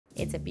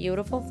It's a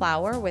beautiful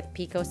flower with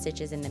picot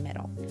stitches in the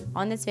middle.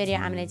 On this video,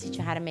 I'm going to teach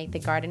you how to make the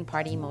Garden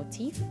Party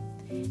Motif.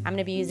 I'm going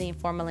to be using a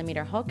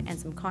 4mm hook and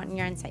some cotton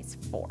yarn size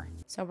 4.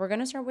 So we're going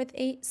to start with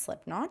a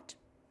slip knot,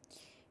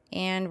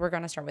 and we're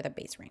going to start with a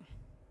base ring.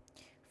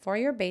 For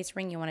your base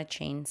ring, you want to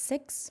chain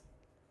 6.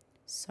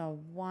 So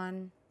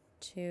 1,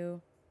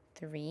 2,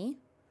 3,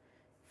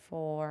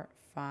 4,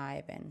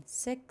 5, and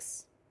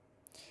 6.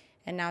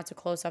 And now to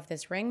close off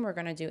this ring, we're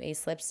going to do a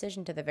slip stitch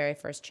into the very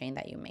first chain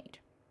that you made.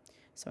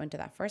 So into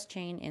that first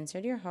chain,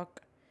 insert your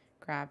hook,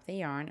 grab the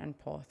yarn, and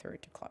pull through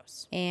to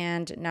close.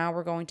 And now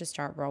we're going to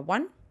start row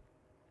 1.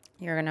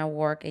 You're going to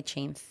work a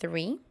chain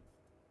 3,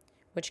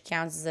 which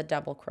counts as a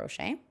double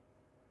crochet.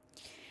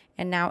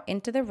 And now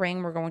into the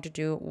ring, we're going to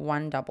do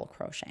 1 double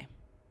crochet.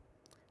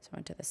 So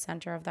into the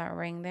center of that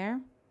ring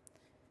there,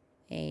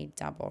 a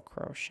double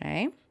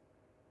crochet.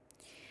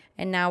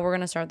 And now we're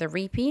going to start the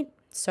repeat.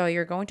 So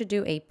you're going to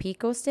do a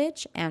picot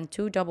stitch and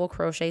 2 double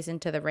crochets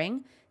into the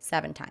ring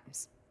 7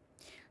 times.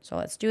 So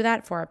let's do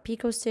that. For our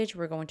picot stitch,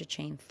 we're going to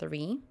chain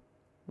 3,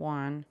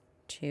 1,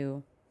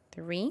 2,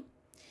 3.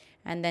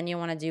 And then you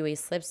want to do a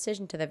slip stitch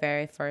into the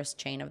very first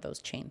chain of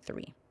those chain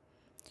 3.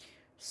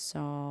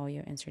 So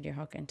you insert your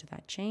hook into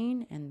that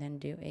chain and then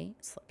do a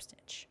slip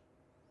stitch.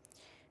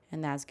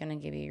 And that's going to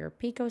give you your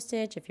picot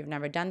stitch. If you've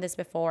never done this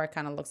before, it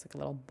kind of looks like a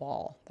little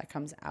ball that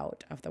comes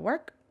out of the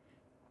work.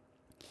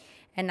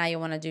 And now you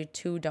want to do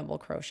 2 double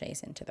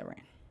crochets into the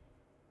ring.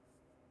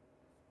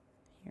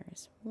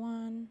 Here's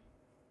 1.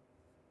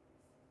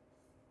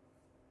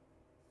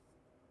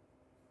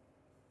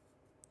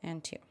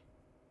 And 2.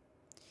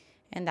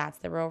 And that's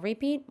the row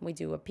repeat. We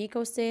do a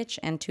picot stitch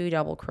and 2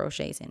 double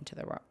crochets into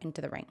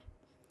the ring.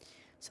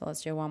 So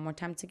let's do one more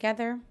time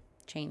together.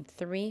 Chain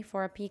 3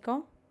 for a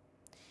picot.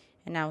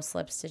 And now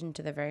slip stitch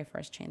into the very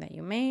first chain that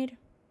you made.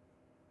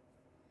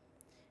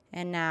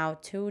 And now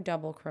 2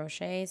 double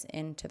crochets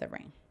into the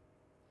ring.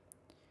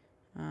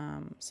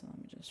 So let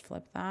me just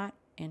flip that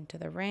into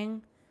the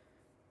ring.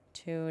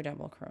 2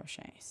 double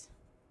crochets.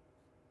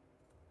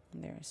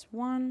 And there's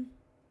 1.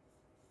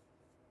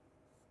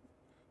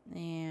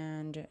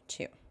 And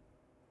 2.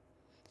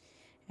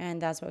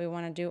 And that's what we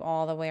want to do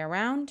all the way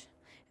around,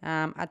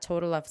 a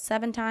total of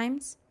 7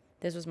 times.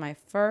 This was my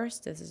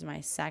first, this is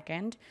my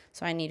second,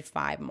 so I need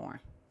 5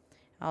 more.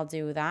 I'll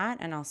do that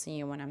and I'll see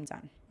you when I'm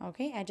done.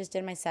 Okay, I just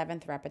did my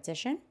 7th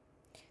repetition.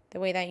 The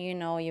way that you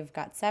know you've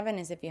got 7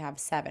 is if you have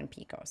 7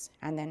 picots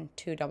and then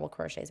 2 double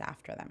crochets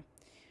after them.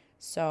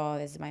 So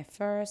this is my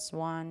first,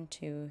 1,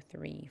 2,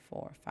 3,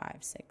 4, 5,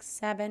 6,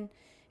 7,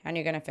 and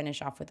you're going to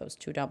finish off with those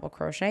 2 double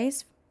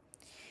crochets.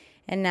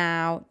 And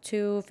now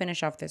to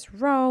finish off this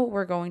row,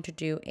 we're going to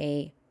do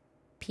a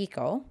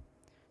picot.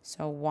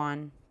 So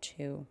 1,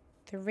 2,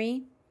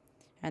 3,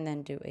 and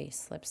then do a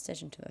slip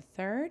stitch into the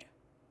third.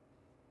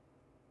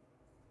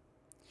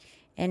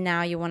 And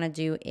now you want to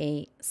do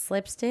a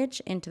slip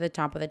stitch into the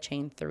top of the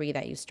chain 3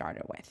 that you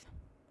started with.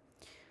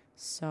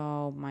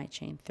 So my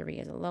chain 3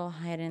 is a little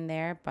hidden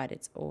there, but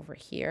it's over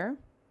here.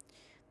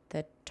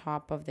 The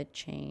top of the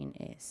chain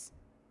is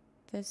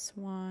this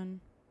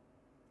one.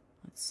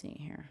 Let's see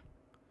here.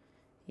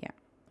 Yeah,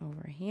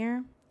 over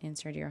here.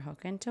 Insert your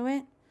hook into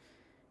it.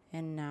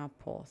 And now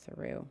pull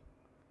through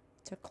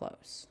to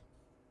close.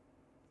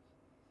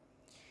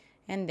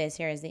 And this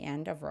here is the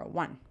end of row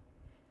 1.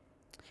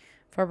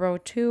 For row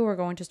 2, we're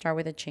going to start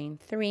with a chain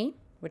 3,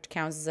 which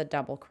counts as a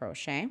double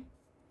crochet.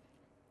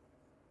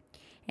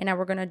 And now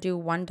we're going to do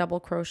 1 double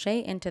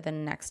crochet into the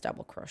next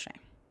double crochet.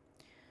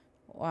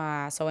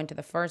 So into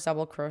the first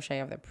double crochet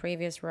of the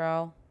previous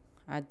row,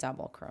 a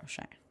double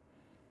crochet.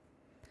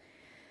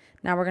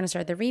 Now we're going to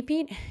start the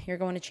repeat. You're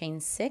going to chain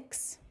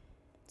 6.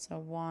 So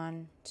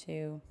 1,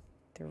 2,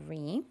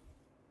 3,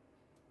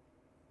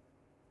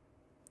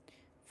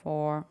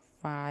 4,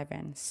 5,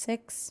 and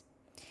 6.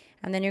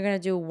 And then you're going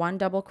to do 1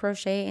 double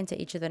crochet into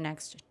each of the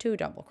next 2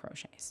 double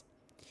crochets.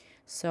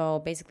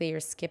 So basically you're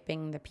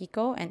skipping the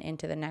picot and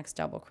into the next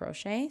double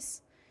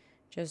crochets.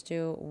 Just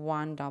do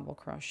 1 double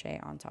crochet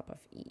on top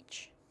of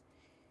each.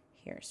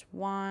 Here's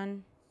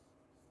 1.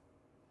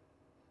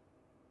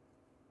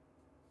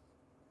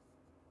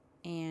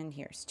 And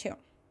here's 2.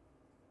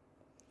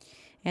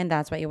 And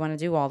that's what you want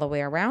to do all the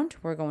way around.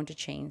 We're going to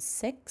chain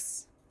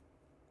 6,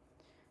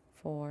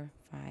 4,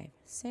 5,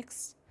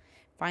 6.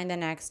 Find the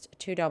next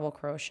 2 double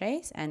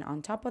crochets, and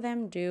on top of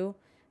them, do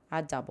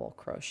a double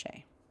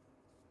crochet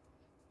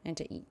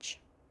into each.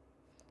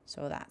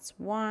 So that's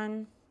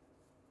 1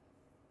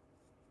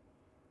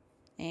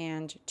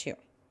 and 2.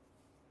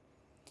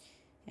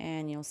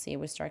 And you'll see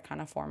we start kind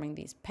of forming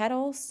these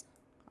petals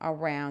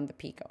around the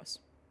picots.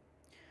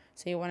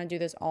 So you want to do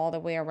this all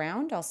the way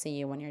around. I'll see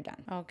you when you're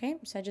done. Okay,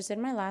 so I just did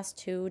my last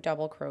 2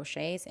 double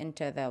crochets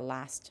into the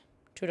last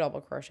 2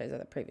 double crochets of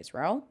the previous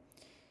row.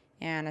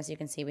 And as you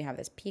can see, we have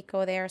this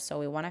picot there. So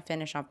we want to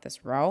finish off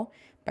this row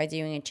by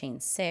doing a chain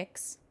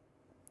 6.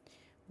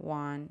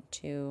 1,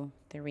 2,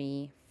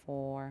 3,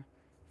 4,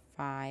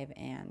 5,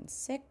 and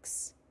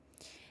 6.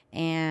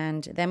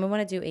 And then we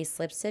want to do a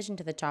slip stitch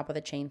into the top of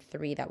the chain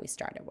 3 that we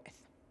started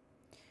with.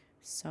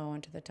 So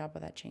into the top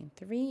of that chain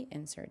 3,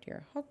 insert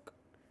your hook,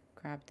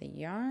 grab the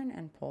yarn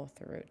and pull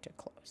through to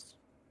close.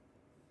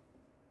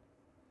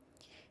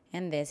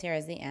 And this here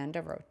is the end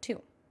of row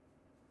 2.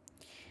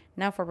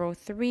 Now for row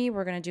 3,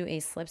 we're going to do a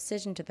slip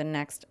stitch into the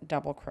next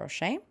double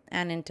crochet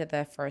and into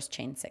the first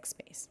chain 6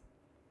 space.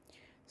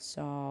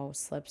 So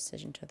slip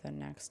stitch into the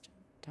next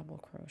double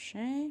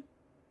crochet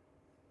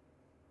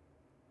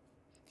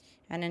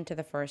and into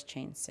the first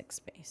chain 6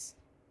 space.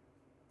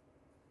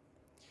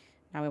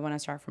 Now we want to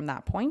start from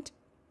that point.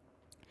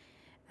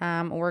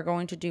 We're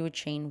going to do a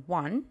chain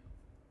 1.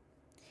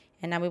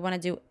 And now we want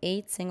to do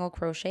 8 single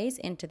crochets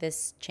into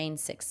this chain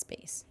 6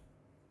 space.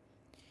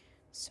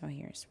 So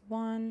here's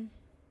 1,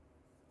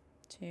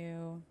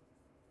 2,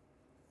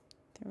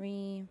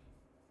 3,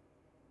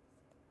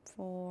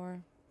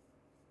 4,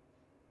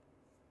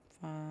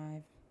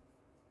 5,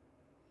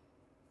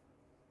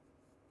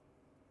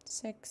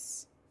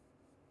 6,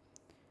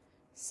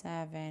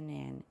 7,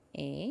 and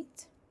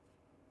 8.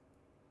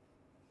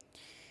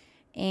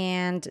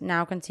 And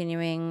now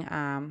continuing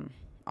on,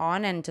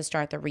 and to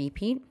start the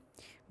repeat,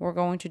 we're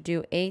going to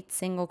do 8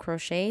 single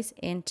crochets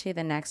into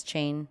the next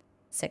chain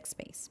 6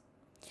 space.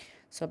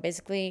 So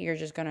basically you're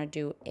just going to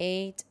do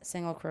 8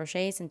 single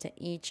crochets into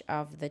each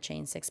of the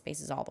chain 6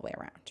 spaces all the way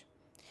around.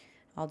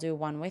 I'll do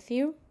one with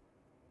you.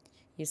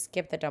 You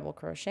skip the double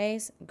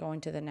crochets, go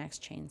into the next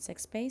chain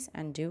 6 space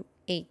and do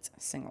 8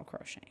 single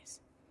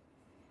crochets.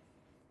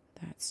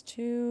 That's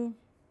 2,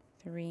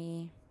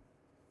 3,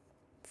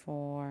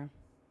 4,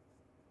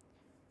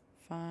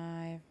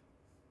 5,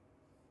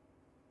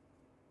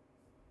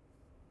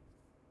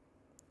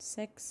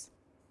 6,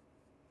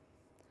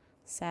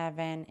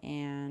 7,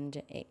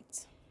 and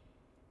 8.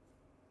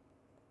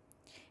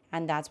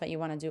 And that's what you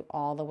want to do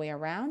all the way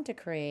around to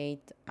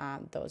create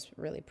those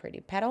really pretty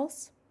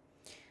petals.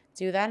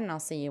 Do that and I'll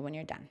see you when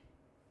you're done.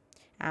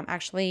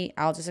 Actually,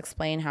 I'll just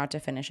explain how to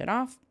finish it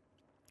off.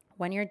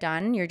 When you're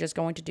done, you're just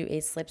going to do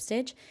a slip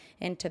stitch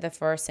into the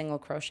first single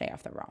crochet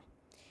of the row.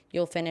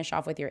 You'll finish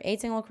off with your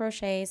 8 single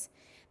crochets,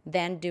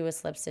 then do a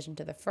slip stitch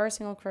into the first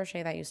single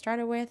crochet that you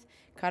started with,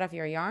 cut off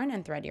your yarn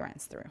and thread your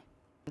ends through.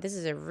 This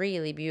is a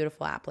really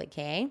beautiful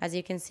applique. As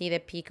you can see, the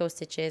picot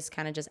stitches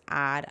kind of just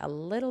add a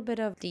little bit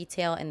of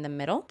detail in the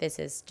middle. This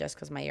is just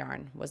because my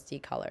yarn was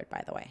decolored,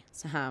 by the way.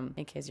 So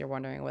in case you're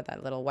wondering where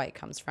that little white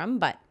comes from.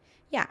 But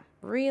yeah,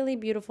 really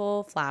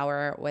beautiful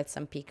flower with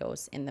some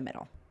picots in the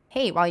middle.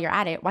 Hey, while you're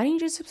at it, why don't you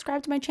just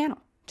subscribe to my channel?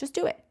 Just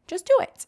do it. Just do it.